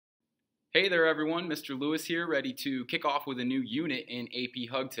Hey there everyone, Mr. Lewis here, ready to kick off with a new unit in AP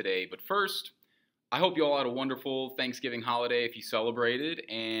HuG today. But first, I hope you all had a wonderful Thanksgiving holiday if you celebrated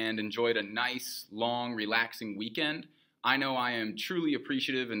and enjoyed a nice, long, relaxing weekend. I know I am truly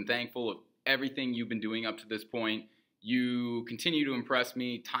appreciative and thankful of everything you've been doing up to this point. You continue to impress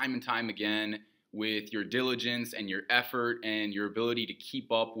me time and time again with your diligence and your effort and your ability to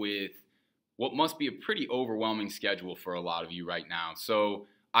keep up with what must be a pretty overwhelming schedule for a lot of you right now. So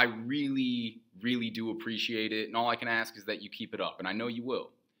I really, really do appreciate it, and all I can ask is that you keep it up, and I know you will.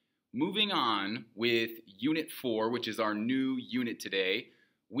 Moving on with Unit 4, which is our new unit today,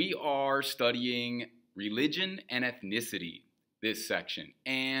 we are studying religion and ethnicity this section.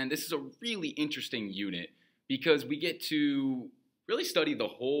 And this is a really interesting unit because we get to really study the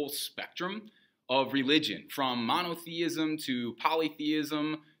whole spectrum of religion, from monotheism to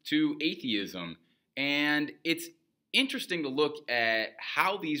polytheism to atheism. And it's interesting to look at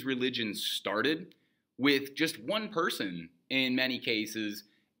how these religions started with just one person in many cases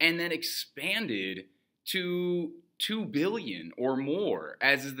and then expanded to 2 billion or more,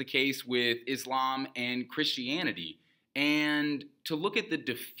 as is the case with Islam and Christianity. And to look at the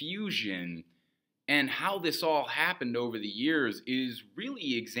diffusion and how this all happened over the years is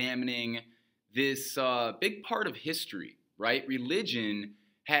really examining this big part of history, right? Religion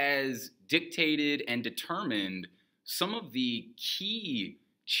has dictated and determined some of the key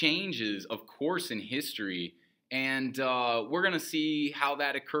changes, of course, in history. And we're going to see how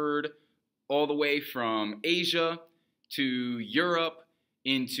that occurred all the way from Asia to Europe,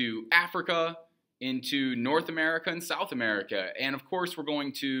 into Africa, into North America and South America. And of course, we're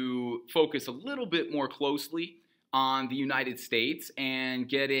going to focus a little bit more closely on the United States and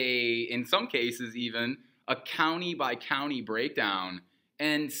get in some cases even, a county by county breakdown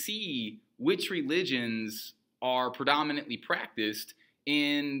and see which religions are predominantly practiced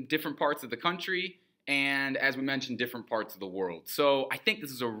in different parts of the country and, as we mentioned, different parts of the world. So I think this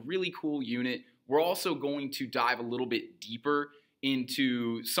is a really cool unit. We're also going to dive a little bit deeper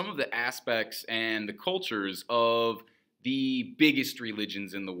into some of the aspects and the cultures of the biggest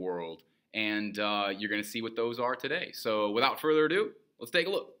religions in the world. And you're going to see what those are today. So without further ado, let's take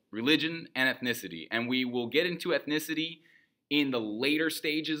a look. Religion and ethnicity. And we will get into ethnicity in the later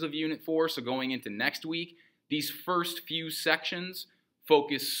stages of Unit 4, so going into next week. These first few sections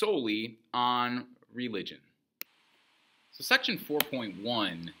focus solely on religion. So section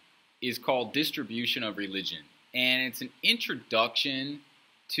 4.1 is called Distribution of Religion, and it's an introduction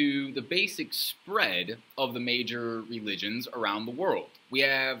to the basic spread of the major religions around the world. We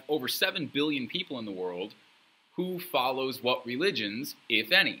have over 7 billion people in the world. Who follows what religions,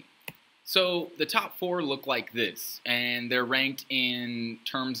 if any? So the top 4 look like this, and they're ranked in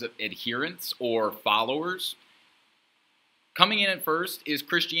terms of adherents or followers. Coming in at first is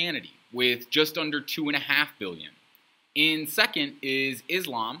Christianity with just under 2.5 billion. In second is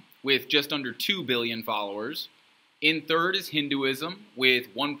Islam with just under 2 billion followers. In third is Hinduism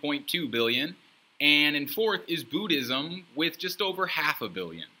with 1.2 billion. And in fourth is Buddhism with just over 500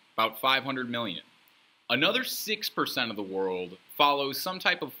 million, about 500 million. Another 6% of the world follows some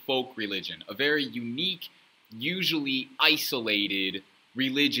type of folk religion, a very unique, usually isolated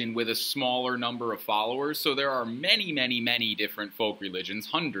religion with a smaller number of followers. So there are many, many, many different folk religions,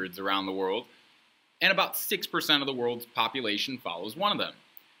 hundreds around the world, and about 6% of the world's population follows one of them.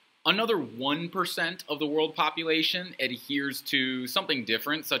 Another 1% of the world population adheres to something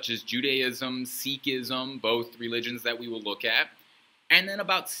different, such as Judaism, Sikhism, both religions that we will look at. And then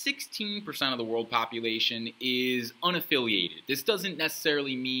about 16% of the world population is unaffiliated. This doesn't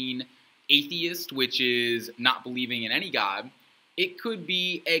necessarily mean atheist, which is not believing in any god. It could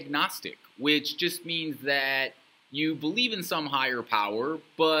be agnostic, which just means that you believe in some higher power,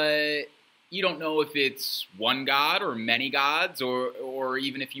 but you don't know if it's one god or many gods, or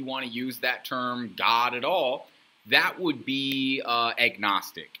even if you want to use that term God at all. That would be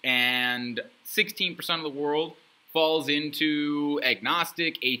agnostic. And 16% of the world falls into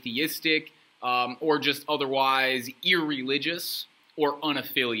agnostic, atheistic, or just otherwise irreligious or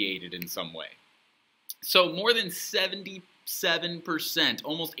unaffiliated in some way. So more than 77%,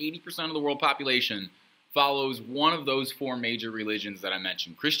 almost 80% of the world population follows one of those 4 major religions that I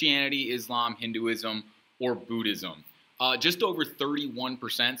mentioned: Christianity, Islam, Hinduism, or Buddhism. Just over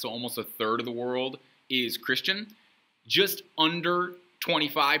 31%, so almost a third of the world, is Christian. Just under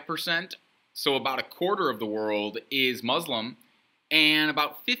 25%, so about a quarter of the world, is Muslim, and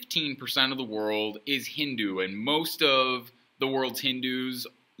about 15% of the world is Hindu. And most of the world's Hindus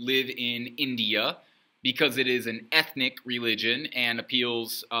live in India because it is an ethnic religion and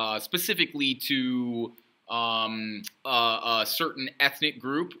appeals specifically to a certain ethnic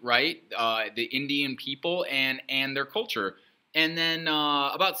group, right? The Indian people and their culture. And then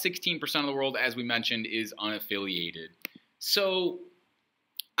about 16% of the world, as we mentioned, is unaffiliated. So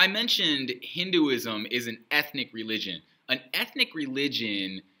I mentioned Hinduism is an ethnic religion. An ethnic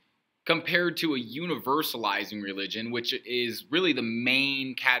religion compared to a universalizing religion, which is really the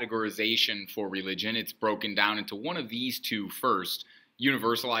main categorization for religion. It's broken down into one of these two first,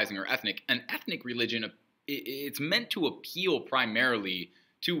 universalizing or ethnic. An ethnic religion, it's meant to appeal primarily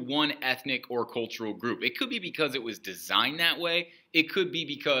to one ethnic or cultural group. It could be because it was designed that way. It could be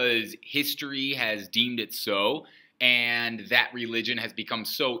because history has deemed it so, and that religion has become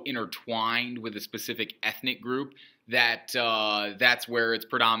so intertwined with a specific ethnic group that that's where it's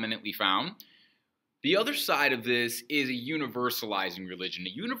predominantly found. The other side of this is a universalizing religion.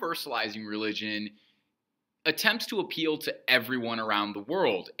 A universalizing religion attempts to appeal to everyone around the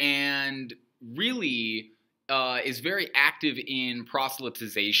world and really is very active in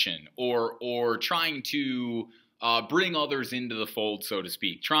proselytization or trying to bring others into the fold, so to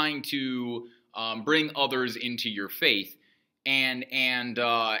speak, trying to bring others into your faith and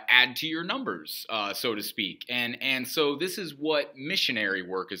add to your numbers, so to speak. And so this is what missionary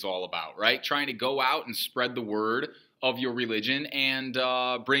work is all about, right? Trying to go out and spread the word of your religion and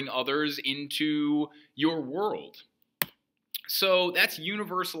bring others into your world. So that's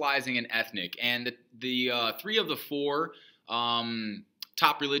universalizing and ethnic. And the three of the four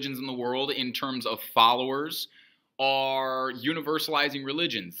top religions in the world in terms of followers are universalizing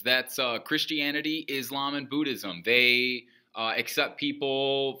religions. That's Christianity, Islam, and Buddhism. They accept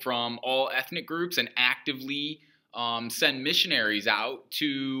people from all ethnic groups and actively send missionaries out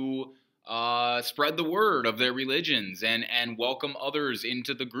to spread the word of their religions and welcome others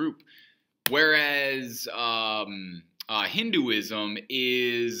into the group. Whereas Hinduism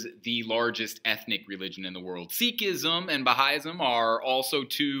is the largest ethnic religion in the world. Sikhism and Baha'ism are also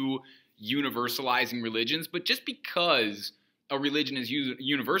two universalizing religions, but just because a religion is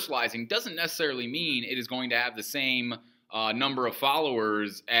universalizing doesn't necessarily mean it is going to have the same number of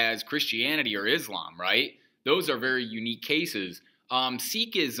followers as Christianity or Islam, right? Those are very unique cases.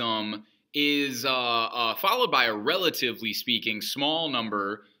 Sikhism is followed by a relatively speaking small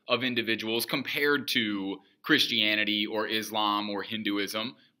number of individuals compared to Christianity or Islam or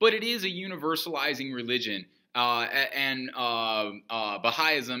Hinduism, but it is a universalizing religion. And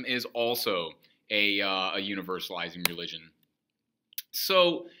Baha'ism is also a universalizing religion.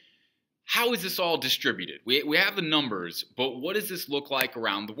 So how is this all distributed? We have the numbers, but what does this look like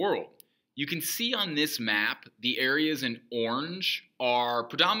around the world? You can see on this map, the areas in orange are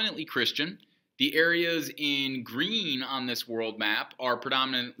predominantly Christian. The areas in green on this world map are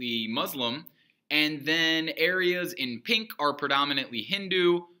predominantly Muslim. And then areas in pink are predominantly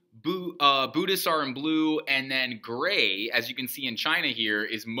Hindu. Buddhists are in blue, and then gray, as you can see in China here,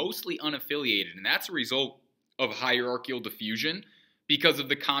 is mostly unaffiliated. And that's a result of hierarchical diffusion because of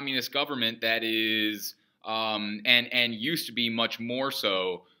the communist government that is, and used to be much more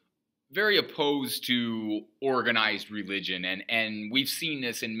so, very opposed to organized religion. And we've seen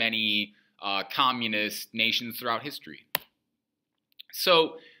this in many communist nations throughout history.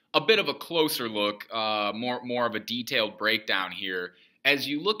 So a bit of a closer look, more of a detailed breakdown here. As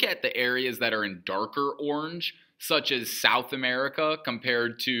you look at the areas that are in darker orange, such as South America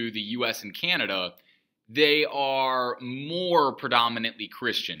compared to the US and Canada, they are more predominantly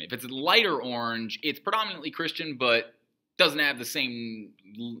Christian. If it's lighter orange, it's predominantly Christian, but doesn't have the same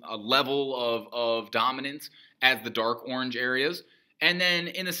level of dominance as the dark orange areas. And then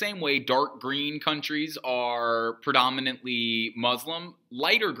in the same way, dark green countries are predominantly Muslim.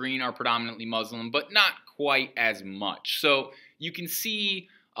 Lighter green are predominantly Muslim, but not quite as much. So you can see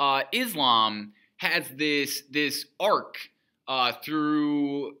Islam has this arc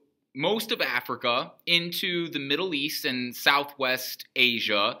through most of Africa into the Middle East and Southwest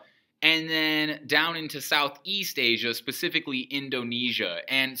Asia, and then down into Southeast Asia, specifically Indonesia.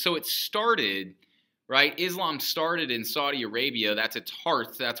 And so it started, right? Islam started in Saudi Arabia. That's its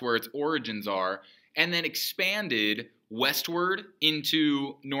heart. That's where its origins are. And then expanded westward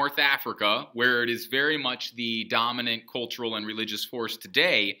into North Africa, where it is very much the dominant cultural and religious force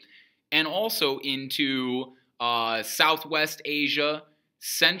today, and also into Southwest Asia,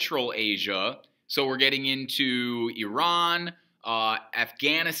 Central Asia. So we're getting into Iran,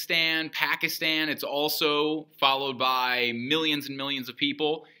 Afghanistan, Pakistan. It's also followed by millions and millions of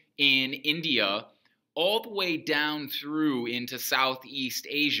people in India, all the way down through into Southeast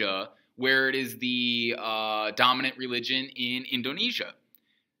Asia, where it is the dominant religion in Indonesia.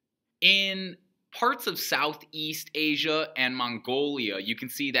 In parts of Southeast Asia and Mongolia, you can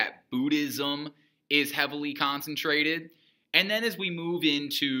see that Buddhism is heavily concentrated. And then as we move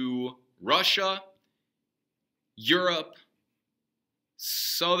into Russia, Europe,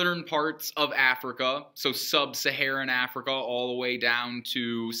 southern parts of Africa, so sub-Saharan Africa all the way down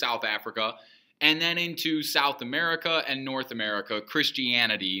to South Africa, and then into South America and North America,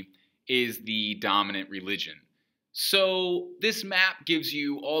 Christianity is the dominant religion. So this map gives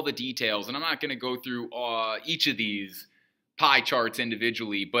you all the details, and I'm not going to go through each of these pie charts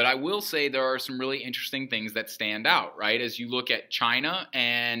individually, but I will say there are some really interesting things that stand out, right? As you look at China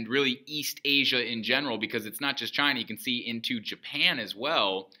and really East Asia in general, because it's not just China, you can see into Japan as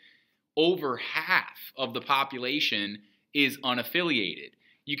well, over half of the population is unaffiliated.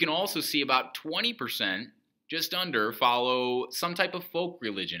 You can also see about 20%, just under, follow some type of folk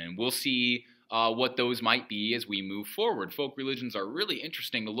religion, and we'll see what those might be as we move forward. Folk religions are really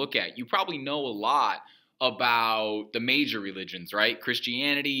interesting to look at. You probably know a lot about the major religions, right?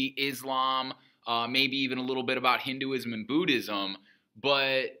 Christianity, Islam, maybe even a little bit about Hinduism and Buddhism,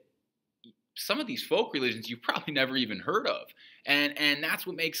 but some of these folk religions you've probably never even heard of. And that's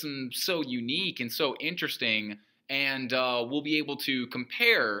what makes them so unique and so interesting, and we'll be able to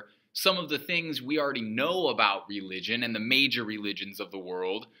compare some of the things we already know about religion and the major religions of the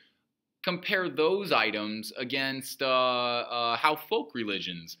world, compare those items against how folk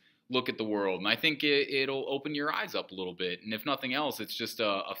religions look at the world. And I think it'll open your eyes up a little bit. And if nothing else, it's just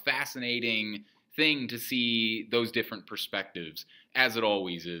a fascinating thing to see those different perspectives, as it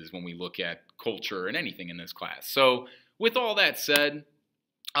always is when we look at culture and anything in this class. So with all that said,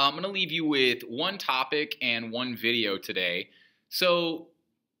 I'm going to leave you with one topic and one video today. So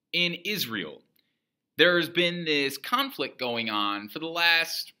in Israel, there's been this conflict going on for the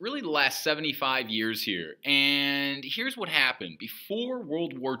last 75 years here. And here's what happened. Before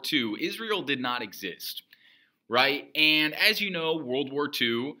World War II, Israel did not exist, right? And as you know, World War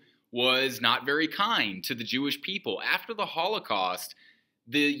II was not very kind to the Jewish people. After the Holocaust,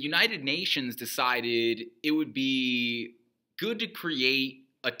 the United Nations decided it would be good to create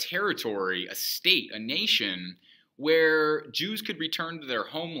a territory, a state, a nation where Jews could return to their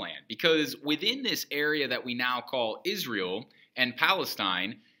homeland, because within this area that we now call Israel and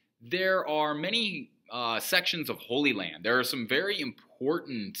Palestine, there are many sections of Holy Land. There are some very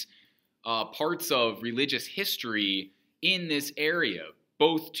important parts of religious history in this area,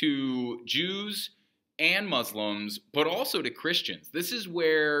 both to Jews and Muslims, but also to Christians. This is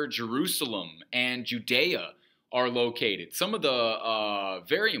where Jerusalem and Judea are located. Some of the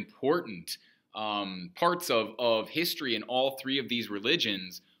very important parts of history in all three of these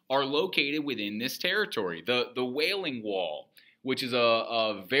religions are located within this territory. The Wailing Wall, which is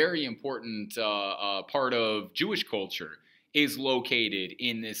a very important part of Jewish culture, is located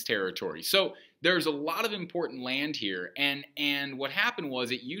in this territory. So there's a lot of important land here, and what happened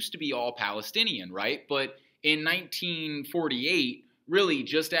was it used to be all Palestinian, right? But in 1948, really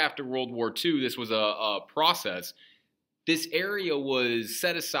just after World War II, this was a process. This area was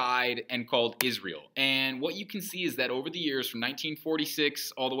set aside and called Israel. And what you can see is that over the years, from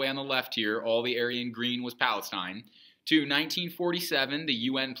 1946 all the way on the left here, all the area in green was Palestine, to 1947, the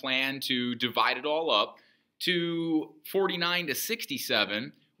UN plan to divide it all up, to 49 to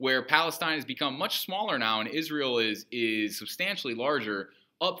 67, where Palestine has become much smaller now and Israel is substantially larger,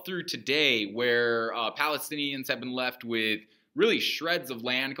 up through today, where Palestinians have been left with really shreds of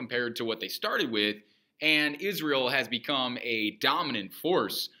land compared to what they started with, and Israel has become a dominant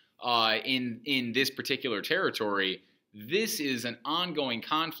force in this particular territory. This is an ongoing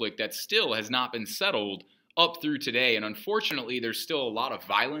conflict that still has not been settled up through today, and unfortunately there's still a lot of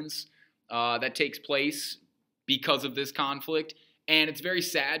violence that takes place because of this conflict, and it's very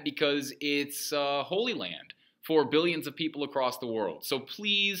sad because it's Holy Land for billions of people across the world. So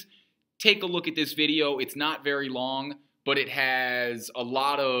please take a look at this video. It's not very long, but it has a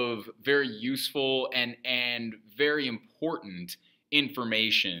lot of very useful and very important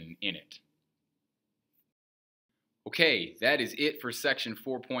information in it. Okay, that is it for section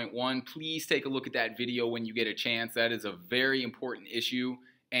 4.1. Please take a look at that video when you get a chance. That is a very important issue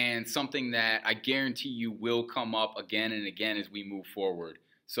and something that I guarantee you will come up again and again as we move forward.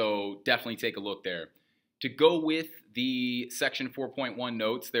 So definitely take a look there. To go with the section 4.1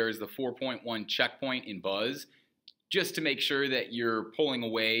 notes, there is the 4.1 checkpoint in Buzz, just to make sure that you're pulling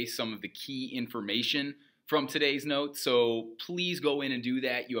away some of the key information from today's notes. So please go in and do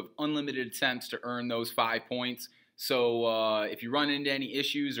that. You have unlimited attempts to earn those 5 points. So if you run into any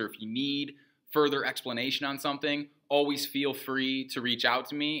issues or if you need further explanation on something, always feel free to reach out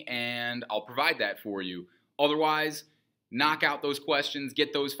to me and I'll provide that for you. Otherwise, knock out those questions,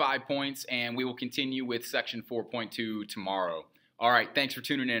 get those 5 points, and we will continue with section 4.2 tomorrow. All right, thanks for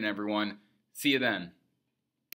tuning in, everyone. See you then.